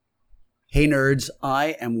Hey nerds,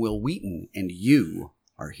 I am Will Wheaton, and you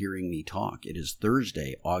are hearing me talk. It is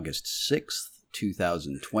Thursday, August 6th,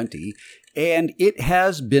 2020, and it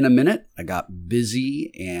has been a minute. I got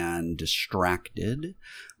busy and distracted,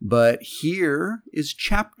 but here is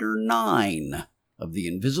Chapter 9 of The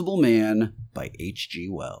Invisible Man by H.G.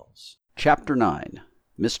 Wells. Chapter 9,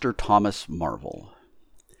 Mr. Thomas Marvel.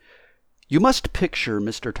 You must picture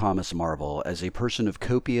Mr. Thomas Marvel as a person of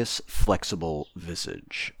copious, flexible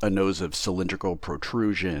visage, a nose of cylindrical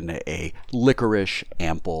protrusion, a liquorish,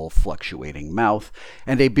 ample, fluctuating mouth,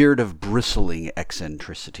 and a beard of bristling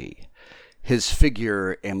eccentricity. His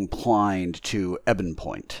figure inclined to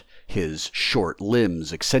ebonpoint. His short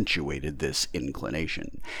limbs accentuated this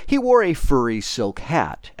inclination. He wore a furry silk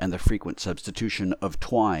hat, and the frequent substitution of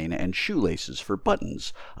twine and shoelaces for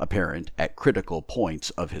buttons, apparent at critical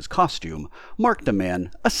points of his costume, marked a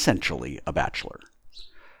man essentially a bachelor.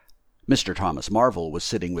 Mr. Thomas Marvel was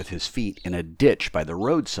sitting with his feet in a ditch by the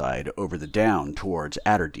roadside over the down towards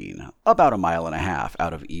Aberdeen, about 1.5 miles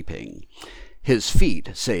out of Epping. His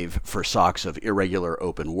feet, save for socks of irregular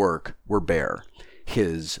open work, were bare.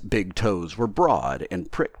 His big toes were broad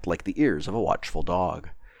and pricked like the ears of a watchful dog.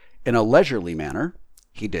 In a leisurely manner,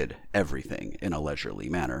 he did everything in a leisurely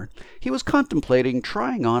manner, he was contemplating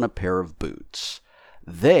trying on a pair of boots.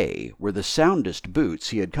 They were the soundest boots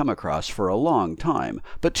he had come across for a long time,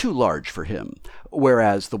 but too large for him,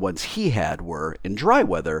 whereas the ones he had were, in dry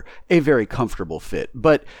weather, a very comfortable fit,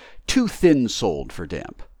 but too thin-soled for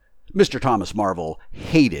damp. Mr. Thomas Marvel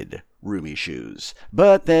hated roomy shoes,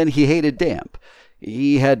 but then he hated damp.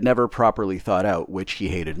 He had never properly thought out which he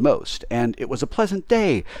hated most, and it was a pleasant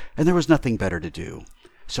day, and there was nothing better to do.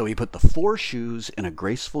 So he put the 4 shoes in a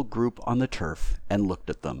graceful group on the turf and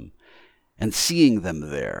looked at them. And seeing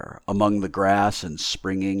them there, among the grass and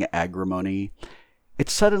springing agrimony,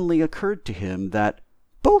 it suddenly occurred to him that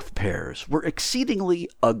both pairs were exceedingly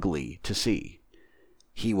ugly to see.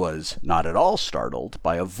 He was not at all startled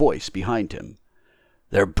by a voice behind him.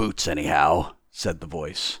 "They're boots, anyhow," said the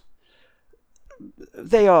voice.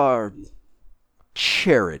 "They are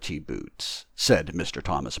charity boots," said Mr.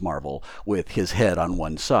 Thomas Marvel, with his head on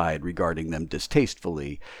one side, regarding them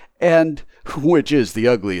distastefully. "And which is the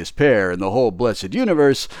ugliest pair in the whole blessed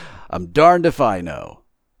universe, I'm darned if I know."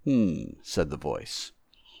 Said the voice.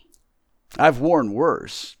 "I've worn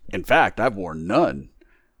worse. In fact, I've worn none.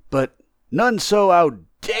 But none so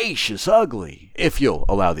audacious ugly, if you'll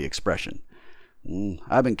allow the expression.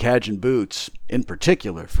 I've been cadging boots, in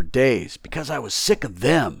particular, for days, because I was sick of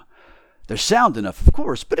them. They're sound enough, of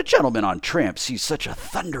course, but a gentleman on tramp sees such a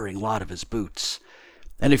thundering lot of his boots.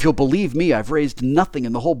 And if you'll believe me, I've raised nothing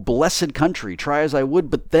in the whole blessed country, try as I would,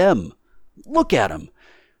 but them. Look at 'em.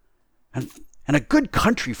 And a good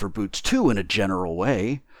country for boots, too, in a general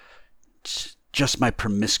way. It's just my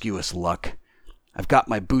promiscuous luck. I've got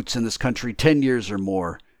my boots in this country 10 years or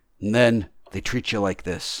more, and then they treat you like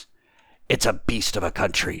this." "It's a beast of a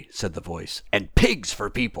country," said the voice, "and pigs for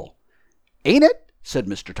people." "Ain't it?" said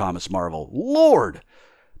Mr. Thomas Marvel. "Lord!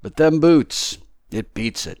 But them boots, it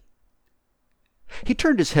beats it." He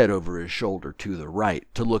turned his head over his shoulder to the right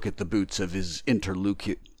to look at the boots of his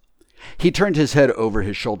interlocutor. He turned his head over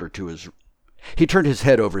his shoulder to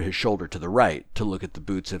the right to look at the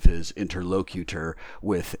boots of his interlocutor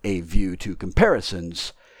with a view to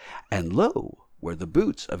comparisons, and lo! Where the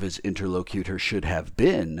boots of his interlocutor should have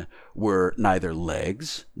been were neither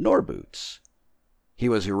legs nor boots. He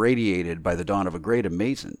was irradiated by the dawn of a great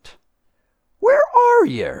amazement. "Where are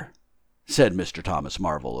yer?" said Mr. Thomas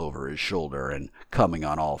Marvel over his shoulder and coming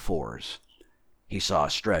on all fours. He saw a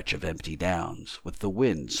stretch of empty downs, with the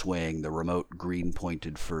wind swaying the remote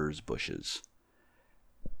green-pointed furze bushes.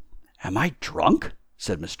 "Am I drunk?"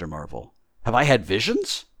 said Mr. Marvel. "Have I had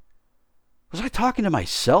visions? Was I talking to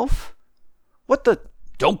myself? What the—"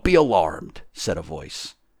 "Don't be alarmed," said a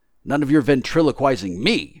voice. "None of your ventriloquizing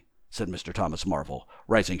me," said Mr. Thomas Marvel,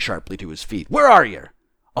 rising sharply to his feet. "Where are you?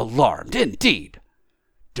 Alarmed, indeed."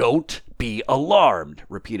 "Don't be alarmed,"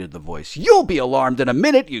 repeated the voice. "You'll be alarmed in a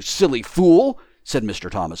minute, you silly fool," said Mr.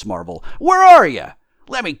 Thomas Marvel. "Where are you?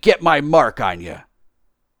 Let me get my mark on you."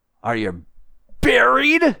 "Are you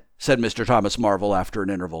buried?" said Mr. Thomas Marvel after an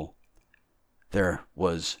interval. There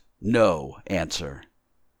was no answer.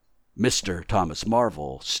 Mr. Thomas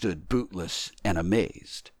Marvel stood bootless and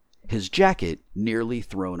amazed, his jacket nearly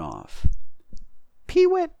thrown off.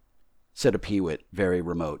 "Peewit," said a peewit very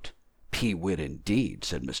remote. "Peewit indeed,"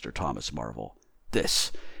 said Mr. Thomas Marvel.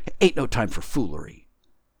 "This ain't no time for foolery."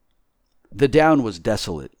 The down was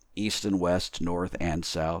desolate, east and west, north and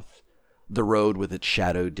south. The road with its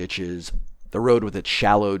shadow ditches The road with its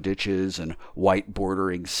shallow ditches and white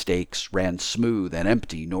bordering stakes ran smooth and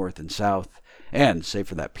empty north and south, and, save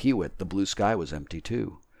for that peewit, the blue sky was empty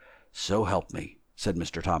too. "So help me," said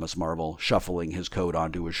Mr. Thomas Marvel, shuffling his coat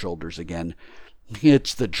onto his shoulders again.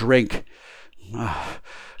 "It's the drink.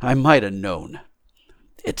 I might have known."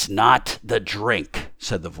 "It's not the drink,"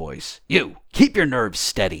 said the voice. "You, keep your nerves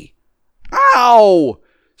steady." "Ow!"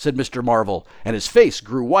 said Mr. Marvel, and his face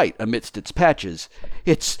grew white amidst its patches.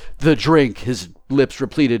 "It's the drink," his lips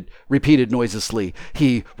repeated noiselessly.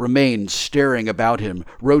 He remained staring about him,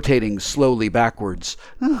 rotating slowly backwards.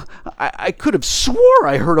 I could have swore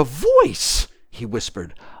I heard a voice," he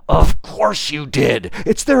whispered. "Of course you did.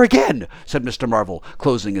 It's there again," said Mr. Marvel,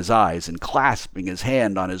 closing his eyes and clasping his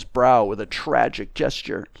hand on his brow with a tragic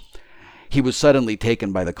gesture. He was suddenly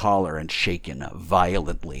taken by the collar and shaken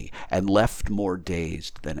violently, and left more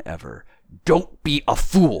dazed than ever. "Don't be a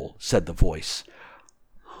fool," said the voice.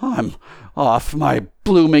 "I'm off my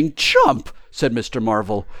blooming chump," said Mr.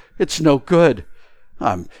 Marvel. "It's no good.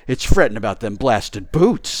 It's fretting about them blasted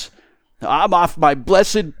boots. I'm off my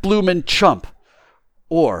blessed bloomin' chump.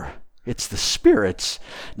 Or it's the spirits."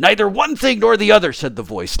 "Neither one thing nor the other," said the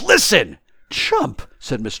voice. "Listen." "Chump,"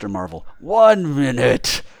 said Mr. Marvel. "1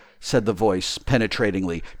 minute," said the voice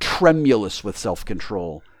penetratingly, tremulous with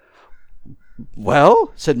self-control.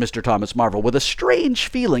 "Well," said Mr. Thomas Marvel, with a strange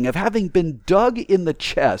feeling of having been dug in the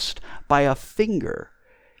chest by a finger.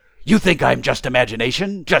 "You think I'm just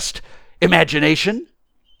imagination? Just imagination?"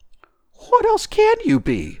 "What else can you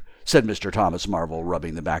be?" said Mr. Thomas Marvel,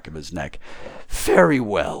 rubbing the back of his neck. "Very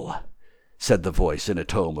well," said the voice in a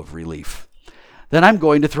tone of relief. "Then I'm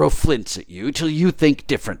going to throw flints at you till you think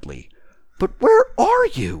differently." "But where are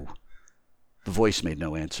you?" The voice made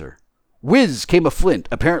no answer. Whiz came a flint,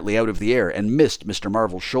 apparently out of the air, and missed Mr.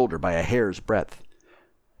 Marvel's shoulder by a hair's breadth.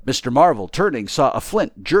 Mr. Marvel, turning, saw a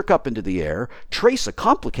flint jerk up into the air, trace a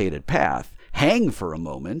complicated path, hang for a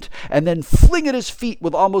moment, and then fling at his feet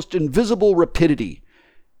with almost invisible rapidity.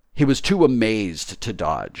 He was too amazed to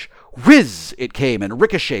dodge. Whiz! It came and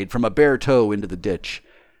ricocheted from a bare toe into the ditch.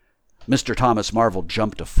 Mr. Thomas Marvel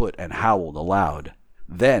jumped a foot and howled aloud.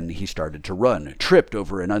 Then he started to run, tripped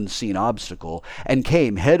over an unseen obstacle, and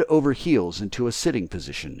came head over heels into a sitting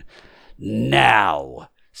position. "Now,"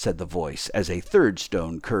 said the voice, as a third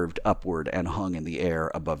stone curved upward and hung in the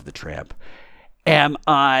air above the tramp. "Am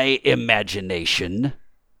I imagination?"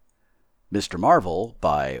 Mr. Marvel,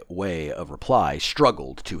 by way of reply,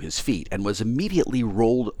 struggled to his feet and was immediately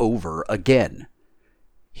rolled over again.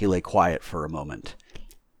 He lay quiet for a moment.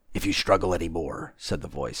 "If you struggle any more," said the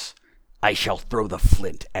voice, "I shall throw the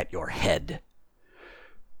flint at your head."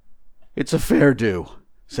 "It's a fair do,"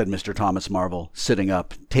 said Mr. Thomas Marvel, sitting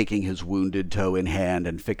up, taking his wounded toe in hand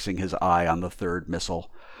and fixing his eye on the third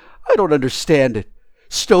missile. "I don't understand it.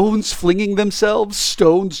 Stones flinging themselves,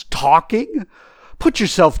 stones talking. Put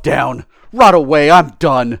yourself down. Rot away. I'm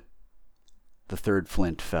done." The third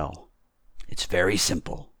flint fell. "It's very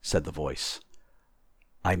simple," said the voice.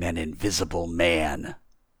 "I'm an invisible man."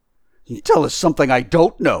 "Tell us something I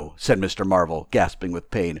don't know," said Mr. Marvel, gasping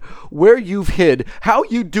with pain. "Where you've hid, how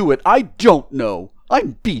you do it, I don't know.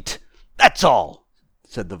 I'm beat. That's all,"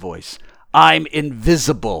 said the voice. "I'm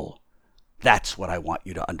invisible. That's what I want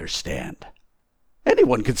you to understand."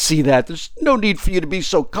 "Anyone can see that. There's no need for you to be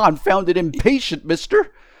so confounded impatient,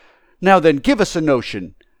 mister. Now then, give us a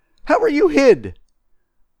notion. How are you hid?"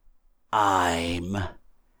 "I'm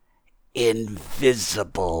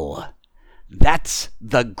invisible. That's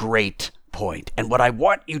the great point. And what I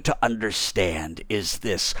want you to understand is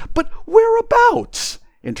this." "But whereabouts?"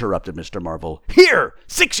 interrupted Mr. Marvel. "Here,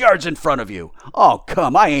 6 yards in front of you." "Oh,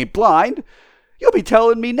 come, I ain't blind. You'll be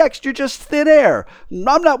telling me next you're just thin air.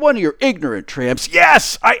 I'm not one of your ignorant tramps."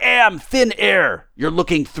 "Yes, I am thin air. You're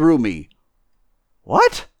looking through me."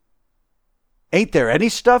 "What? Ain't there any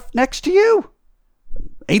stuff next to you?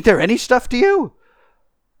 Ain't there any stuff to you?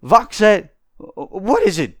 Voxet, what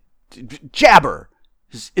is it? Jabber.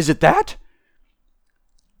 Is it that?"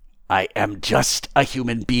 "I am just a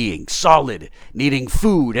human being, solid, needing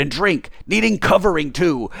food and drink, needing covering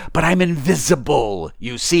too, but I'm invisible,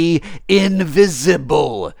 you see?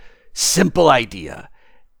 Invisible. Simple idea.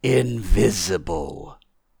 Invisible."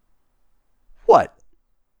 "What?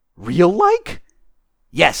 Real-like?"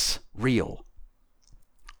 "Yes, real."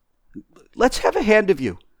 "Let's have a hand of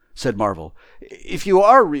you," said Marvel. "If you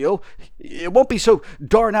are real, it won't be so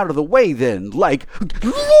darn out of the way then, like—"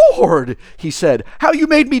 "Lord!" he said. "How you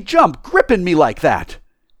made me jump, gripping me like that!"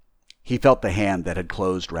 He felt the hand that had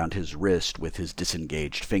closed round his wrist with his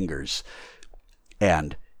disengaged fingers,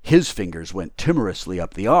 and his fingers went timorously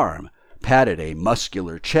up the arm, patted a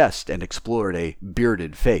muscular chest, and explored a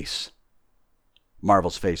bearded face.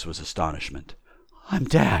 Marvel's face was astonishment. "I'm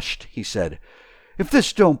dashed," he said. "If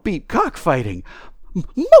this don't beat cockfighting!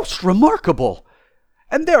 Most remarkable!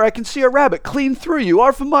 And there I can see a rabbit clean through you,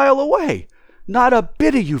 1/2 a mile away. Not a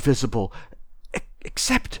bit of you visible,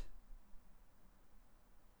 except—"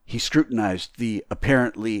 He scrutinized the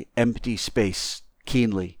apparently empty space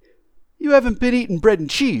keenly. "You haven't been eating bread and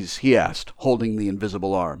cheese?" he asked, holding the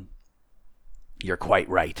invisible arm. "You're quite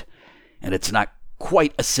right, and it's not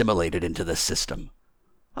quite assimilated into the system."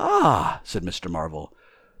 "Ah," said Mr. Marvel.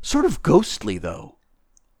 "Sort of ghostly, though."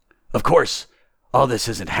 "Of course, all this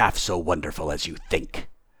isn't half so wonderful as you think."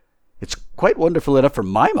 "It's quite wonderful enough for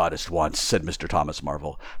my modest wants," said Mr. Thomas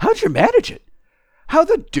Marvel. "How'd you manage it? How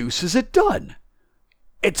the deuce is it done?"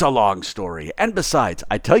 "It's a long story, and besides,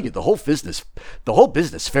 I tell you, the whole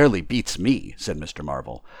business fairly beats me," said Mr.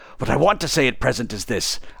 Marvel. "What I want to say at present is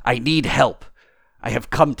this: I need help. I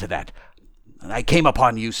have come to that. I came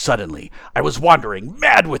upon you suddenly. I was wandering,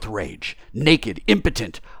 mad with rage, naked,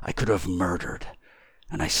 impotent. I could have murdered.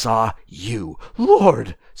 And I saw you."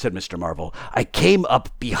 "Lord," said Mr. Marvel. "I came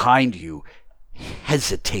up behind you,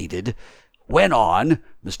 hesitated, went on."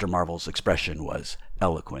 Mr. Marvel's expression was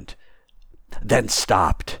eloquent. "Then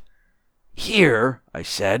stopped. 'Here,' I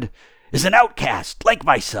said, 'is an outcast like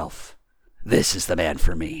myself. This is the man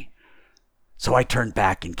for me.' So I turned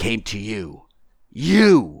back and came to you.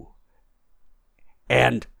 You!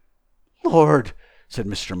 And—" "Lord," said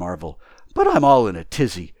Mr. Marvel, "but I'm all in a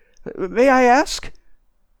tizzy. May I ask?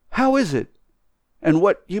 How is it? And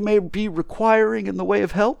what you may be requiring in the way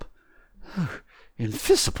of help?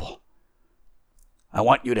 Invisible." "I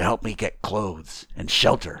want you to help me get clothes and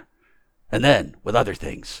shelter. And then, with other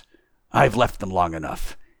things, I've left them long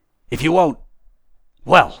enough. If you won't,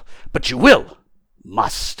 well, but you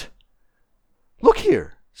must." "Look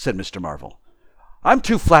here," said Mr. Marvel. "I'm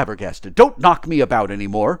too flabbergasted. Don't knock me about any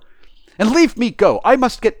more. And leave me go. I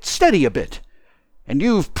must get steady a bit. And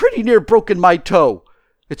you've pretty near broken my toe.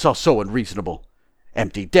 It's all so unreasonable.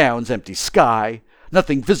 Empty downs, empty sky,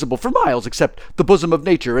 nothing visible for miles except the bosom of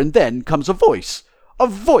nature, and then comes a voice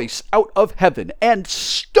out of heaven, and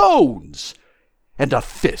stones, and a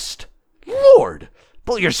fist. Lord!"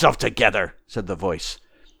 "Pull yourself together," said the voice,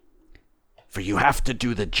 "for you have to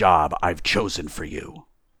do the job I've chosen for you."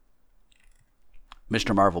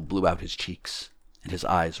 Mr. Marvel blew out his cheeks, and his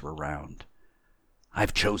eyes were round.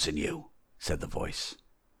 "I've chosen you," said the voice.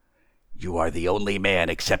 "You are the only man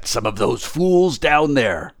except some of those fools down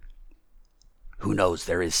there who knows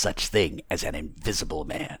there is such thing as an invisible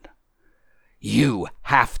man. You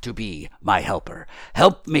have to be my helper.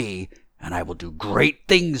 Help me, and I will do great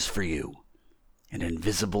things for you. An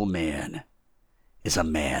invisible man is a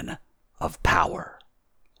man of power."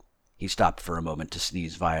 He stopped for a moment to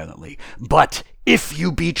sneeze violently. "But if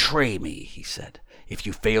you betray me," he said, "if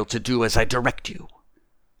you fail to do as I direct you—"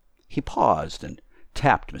 He paused and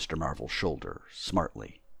tapped Mr. Marvel's shoulder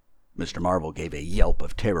smartly. Mr. Marvel gave a yelp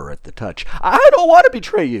of terror at the touch. "I don't want to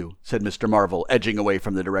betray you," said Mr. Marvel, edging away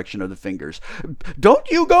from the direction of the fingers. "Don't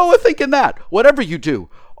you go a-thinking that, whatever you do.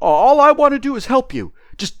 All I want to do is help you.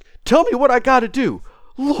 Just tell me what I got to do.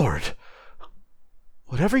 Lord,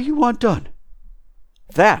 whatever you want done,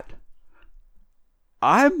 that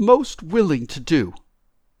I'm most willing to do."